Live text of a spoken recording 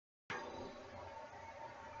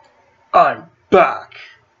I'm back.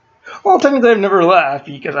 Well, technically I've never left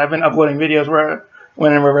because I've been uploading videos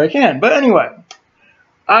whenever I can. But anyway,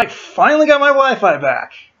 I finally got my Wi-Fi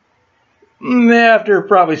back. After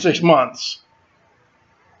probably 6 months.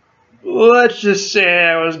 Let's just say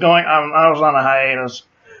I was on a hiatus.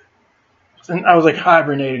 And I was like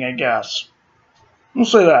hibernating, I guess. We'll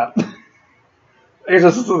say that. I guess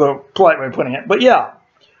that's the polite way of putting it. But yeah,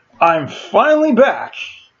 I'm finally back.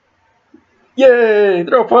 Yay!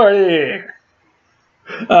 Throw a party!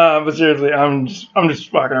 But seriously, I'm just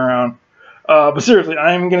fucking around. But seriously,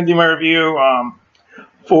 I'm gonna do my review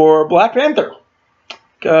for Black Panther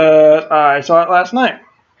because I saw it last night.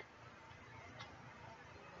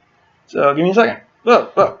 So give me a second. Where's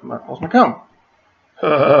my comb?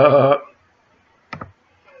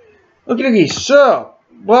 Okay. So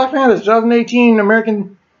Black Panther is 2018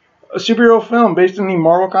 American superhero film based on the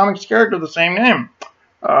Marvel Comics character of the same name.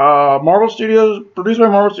 Produced by Marvel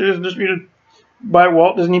Studios and distributed by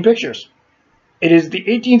Walt Disney Pictures. It is the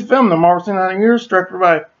 18th film in the Marvel Cinematic Universe, directed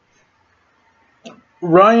by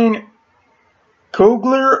Ryan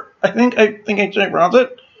Coogler. I think I should pronounce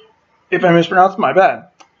it. If I mispronounce it, my bad.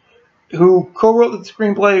 Who co-wrote the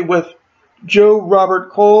screenplay with Joe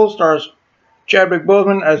Robert Cole, stars Chadwick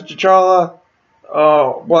Boseman as T'Challa,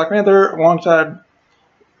 Black Panther, alongside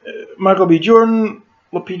Michael B. Jordan,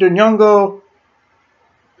 Lupita Nyong'o,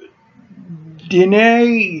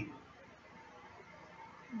 Dene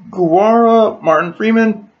Guevara, Martin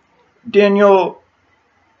Freeman, Daniel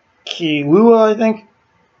Kaluuya, I think,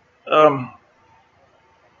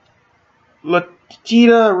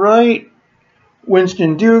 Letitia Wright,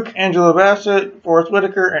 Winston Duke, Angela Bassett, Forrest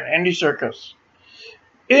Whitaker, and Andy Serkis.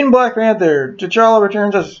 In Black Panther, T'Challa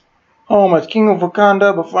returns home as King of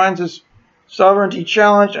Wakanda, but finds his sovereignty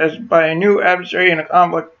challenged by a new adversary in a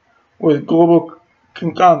conflict with global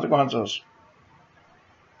consequences.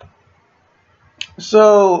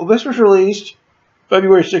 So, this was released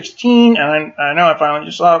February 16, and I know I finally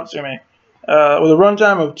just saw it, with a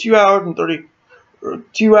runtime of 2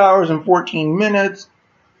 hours and 14 minutes.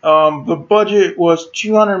 The budget was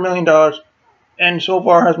 $200 million, and so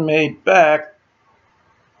far has made back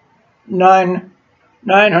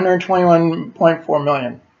 $921.4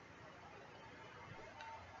 million.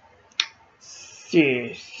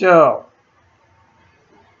 See, so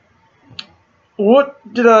what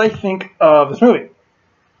did I think of this movie?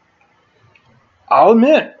 I'll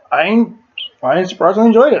admit, I surprisingly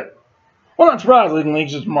enjoyed it. Well, not surprisingly,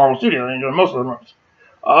 because it's Marvel Studios. I enjoy most of the movies.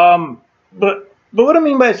 But what I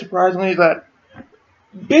mean by surprisingly is that,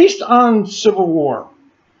 based on Civil War,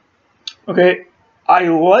 okay, I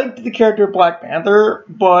liked the character of Black Panther,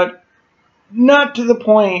 but not to the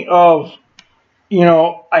point of,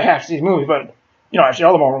 I have to see these movies, but, I see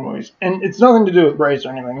all the Marvel movies. And it's nothing to do with race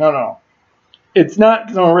or anything. No. It's not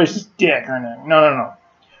because I'm a racist dick or anything. No.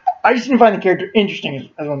 I just didn't find the character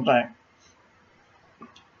interesting, as one thing.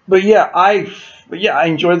 But yeah, I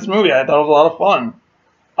enjoyed this movie. I thought it was a lot of fun.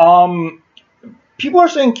 People are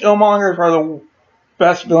saying Killmonger is probably the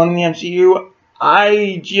best villain in the MCU.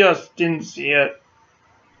 I just didn't see it.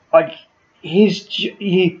 Like, his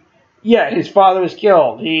father was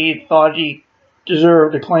killed. He thought he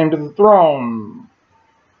deserved a claim to the throne.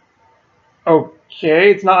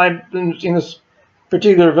 Okay, it's not, I've seen this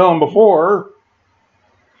particular villain before.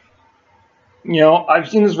 I've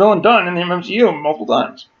seen this villain done in the MCU multiple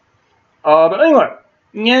times. But anyway.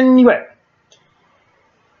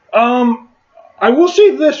 I will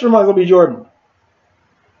say this for Michael B. Jordan.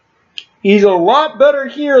 He's a lot better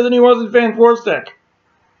here than he was in Fantastic.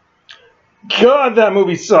 God, that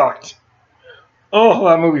movie sucked. Oh,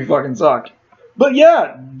 that movie fucking sucked. But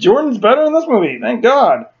yeah, Jordan's better in this movie. Thank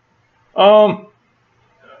God.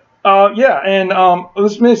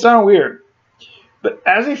 This may sound weird, but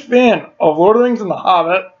as a fan of Lord of the Rings and The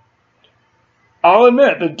Hobbit, I'll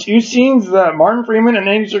admit the two scenes that Martin Freeman and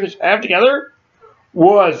Andy Serkis have together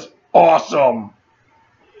was awesome.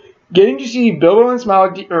 Getting to see Bilbo and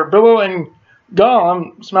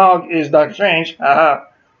Gollum, Smaug is Doctor Strange,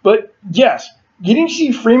 but yes, getting to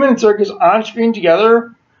see Freeman and Serkis on screen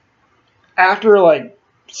together after like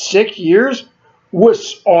 6 years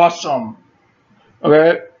was awesome.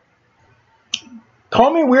 Okay?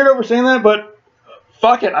 Call me weird over saying that, but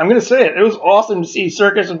fuck it, I'm gonna say it. It was awesome to see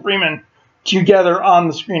Serkis and Freeman together on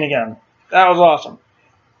the screen again. That was awesome.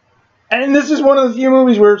 And this is one of the few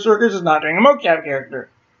movies where Serkis is not doing a mocap character.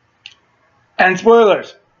 And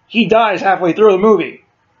spoilers, he dies halfway through the movie.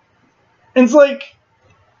 And it's like,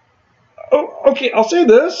 oh, okay, I'll say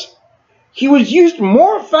this. He was used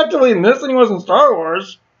more effectively in this than he was in Star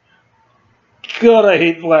Wars. God, I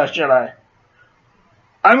hate The Last Jedi.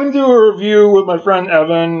 I'm gonna do a review with my friend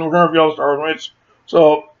Evan. We're gonna review all the Star Wars movies,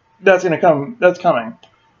 so that's gonna come. That's coming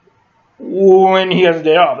when he has a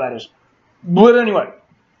day off. That is. But anyway,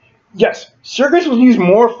 yes, Circus was used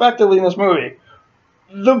more effectively in this movie.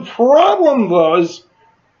 The problem, though, is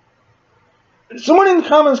someone in the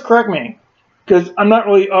comments correct me, because I'm not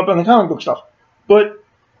really up on the comic book stuff. But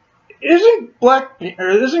isn't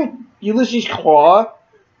Ulysses Claw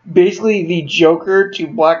basically the Joker to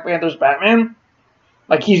Black Panther's Batman?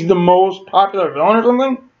 Like he's the most popular villain or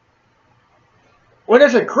something? Like I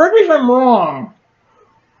said, correct me if I'm wrong,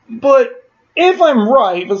 but if I'm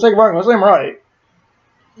right, for the sake of argument, let's say I'm right,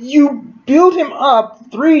 you build him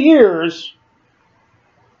up 3 years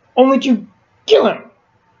only to kill him.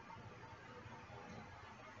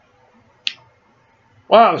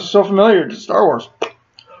 Wow, this is so familiar to Star Wars.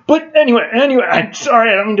 But anyway, I'm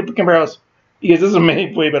sorry, I don't mean to compare this, because this is a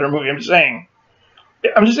way better movie. I'm just saying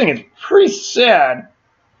it's pretty sad.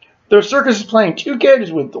 Their circus is playing 2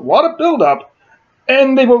 characters with a lot of build-up,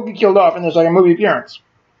 and they both get killed off, and there's like a movie appearance.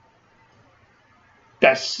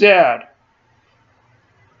 That's sad.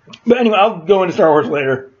 But anyway, I'll go into Star Wars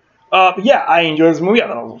later. But yeah, I enjoyed this movie. I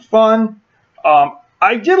thought it was fun.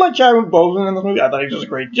 I did like Chadwick Boseman in this movie. I thought he did a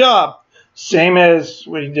great job. Same as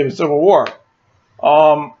what he did with Civil War.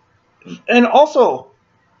 And also,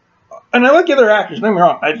 and I like the other actors, don't get me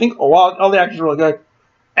wrong. I think all the actors are really good.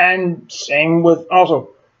 And same with,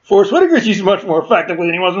 also, Forrest Whitaker's used much more effectively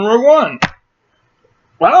than he was in Rogue One.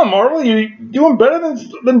 Wow, Marvel, you're doing better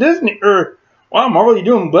than Disney. Or, wow, Marvel, you're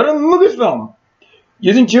doing better than Lucasfilm.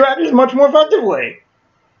 Using 2 actors much more effectively.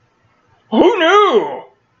 Who knew?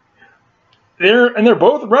 They're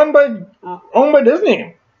both owned by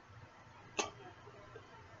Disney.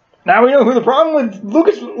 Now we know who the problem with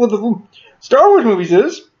the Star Wars movies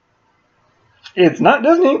is. It's not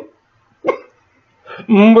Disney.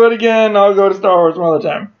 But again, I'll go to Star Wars some other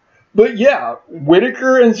time. But yeah,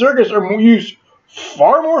 Whitaker and Serkis are used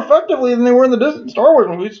far more effectively than they were in the Star Wars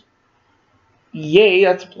movies. Yay,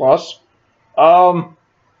 that's a plus. But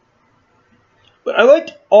I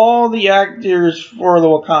liked all the actors for the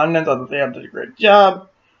Wakandans. I thought they did a great job.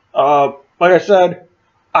 Like I said,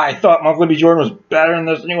 I thought Michael B. Jordan was better in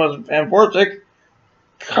this than he was in Fantastic.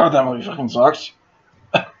 God, that movie fucking sucks.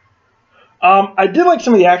 I did like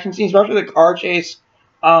some of the action scenes, especially the car chase.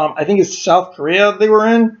 I think it's South Korea they were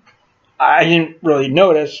in. I didn't really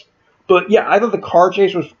notice. But yeah, I thought the car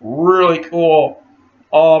chase was really cool.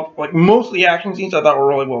 Like most of the action scenes I thought were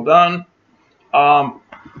really well done.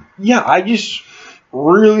 Yeah, I just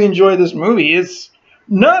really enjoyed this movie. It's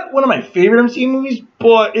not one of my favorite MCU movies,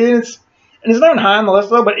 but it's not even high on the list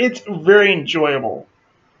though, but it's very enjoyable.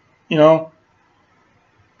 You know?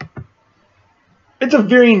 It's a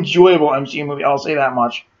very enjoyable MCU movie, I'll say that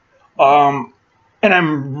much. And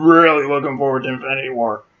I'm really looking forward to Infinity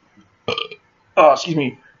War. Oh, excuse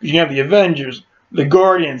me. You have the Avengers, the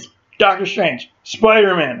Guardians, Doctor Strange,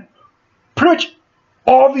 Spider-Man. Pretty much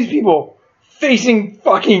all these people facing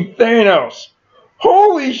fucking Thanos.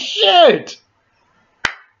 Holy shit!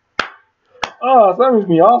 Oh, so that makes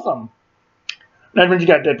me awesome. That means you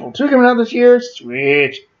got Deadpool 2 coming out this year.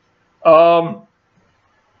 Sweet. And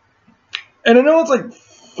I know it's like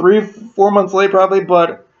 3-4 months late probably,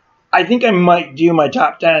 but I think I might do my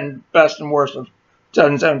top 10 best and worst of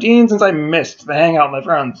 2017 since I missed the hangout with my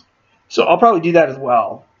friends. So I'll probably do that as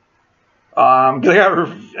well. Because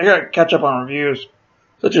I got to catch up on reviews,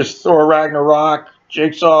 such as Thor Ragnarok,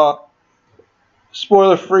 Jigsaw.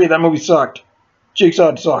 Spoiler free, that movie sucked.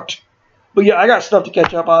 Jigsaw sucked. But yeah, I got stuff to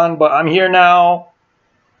catch up on, but I'm here now.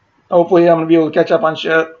 Hopefully I'm going to be able to catch up on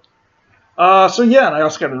shit. So yeah, and I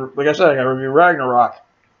also got to, like I said, I got to review Ragnarok.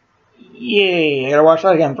 Yay, I got to watch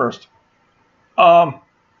that again first. But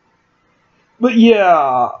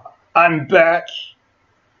yeah, I'm back.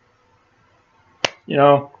 You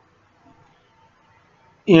know,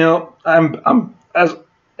 I'm as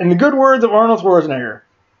in the good words of Arnold Schwarzenegger,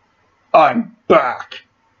 I'm back.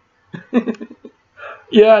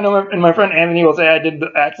 Yeah, I know, and my friend Anthony will say I did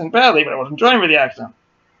the accent badly, but I wasn't trying for the accent.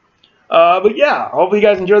 But yeah, hopefully you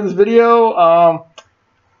guys enjoyed this video.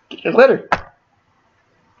 Catch you guys later.